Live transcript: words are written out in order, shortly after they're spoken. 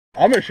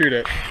I'm gonna shoot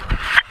it.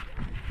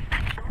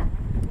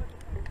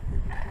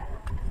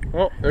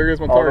 Oh, there goes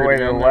my target. All the way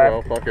to the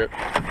left. Well, fuck it.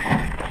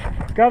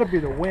 It's got to be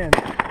the wind.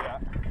 Yeah.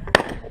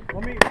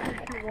 Let me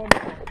shoot one.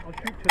 I'll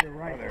shoot to the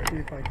right. See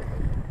if I can.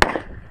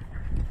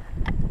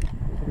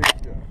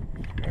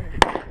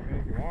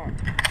 If you want.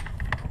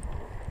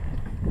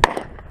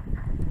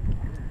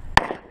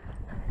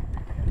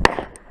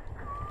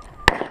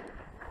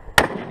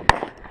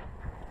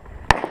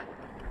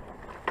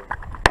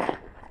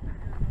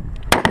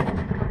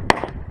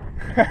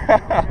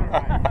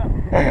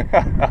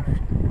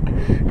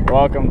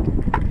 Welcome.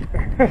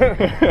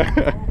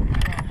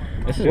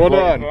 This is well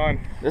done. Fun.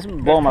 This is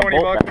blowing my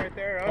bolt back. Right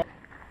there, huh?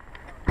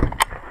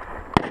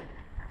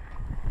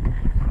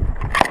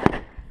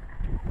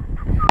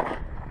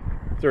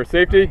 Is there a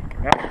safety?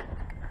 Yeah.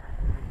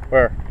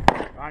 Where?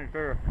 On your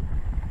trigger.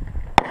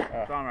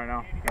 It's on right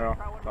now. No,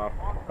 it's off.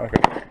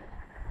 Okay.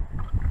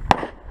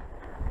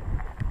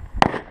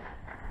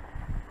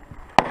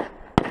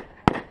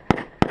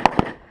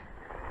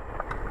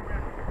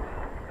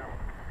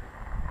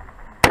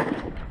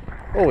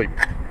 Holy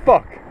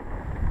fuck.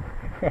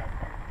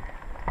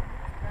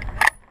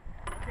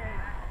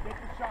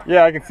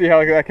 Yeah, I can see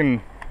how that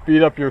can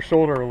beat up your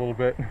shoulder a little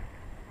bit.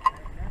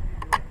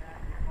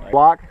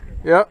 Block?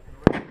 Yep.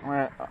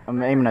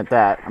 I'm aiming at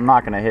that. I'm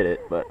not going to hit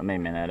it, but I'm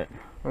aiming at it.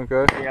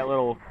 Okay. See that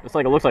little, it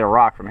looks like a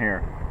rock from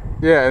here.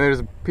 Yeah, and there's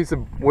a piece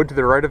of wood to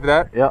the right of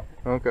that? Yep.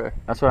 Okay.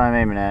 That's what I'm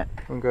aiming at.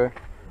 Okay.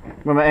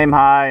 I'm going to aim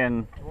high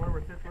and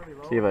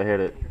see if I hit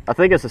it. I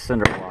think it's a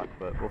cinder block,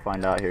 but we'll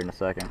find out here in a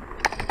second.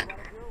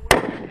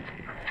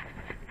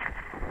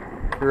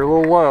 You're a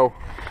little low.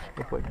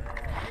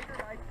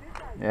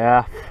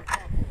 Yeah.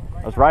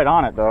 I was right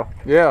on it, though.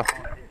 Yeah.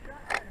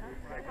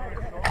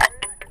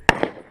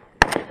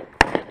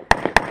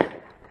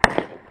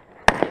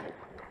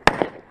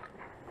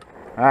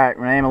 Alright,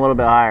 we're going to aim a little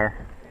bit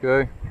higher.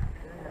 Okay.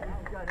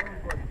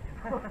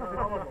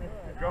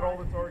 Got all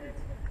the targets.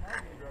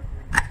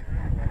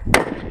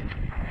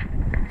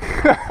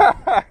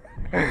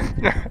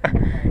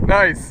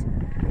 Nice.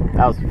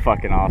 That was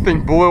fucking awesome.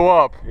 Thing blew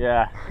up.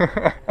 Yeah.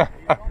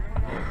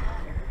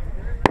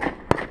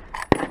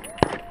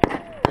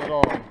 Get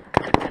on.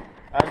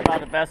 That's about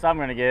the best I'm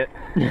going to get.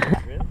 Yeah.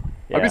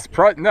 I'd be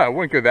surprised. No, it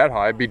wouldn't go that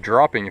high. It'd be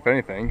dropping, if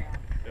anything.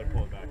 Gotta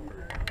pull it back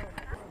first.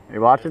 Are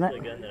you watching it? The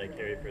gun that I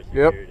carry for Yep.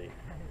 security.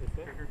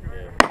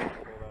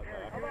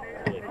 Yeah.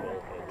 Really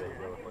cool.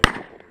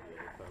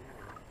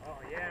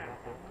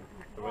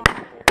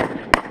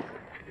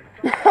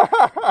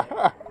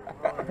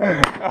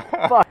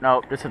 Fuck.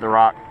 Nope, just hit the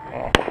rock.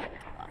 Oh.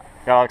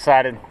 Got all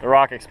excited. The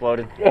rock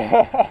exploded.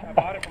 I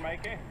bought it from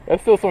AK.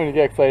 That's still something to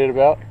get excited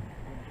about.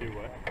 Do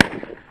what?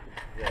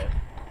 Yeah.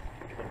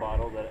 The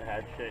bottle that it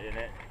had shit in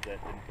it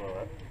that didn't blow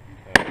up.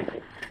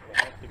 It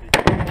has to be.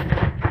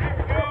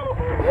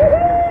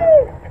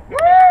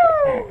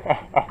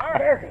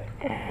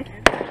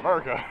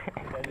 America.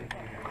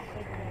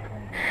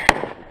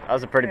 That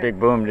was a pretty big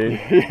boom, dude.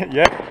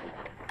 Yeah.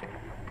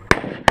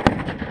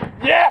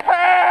 Yeah!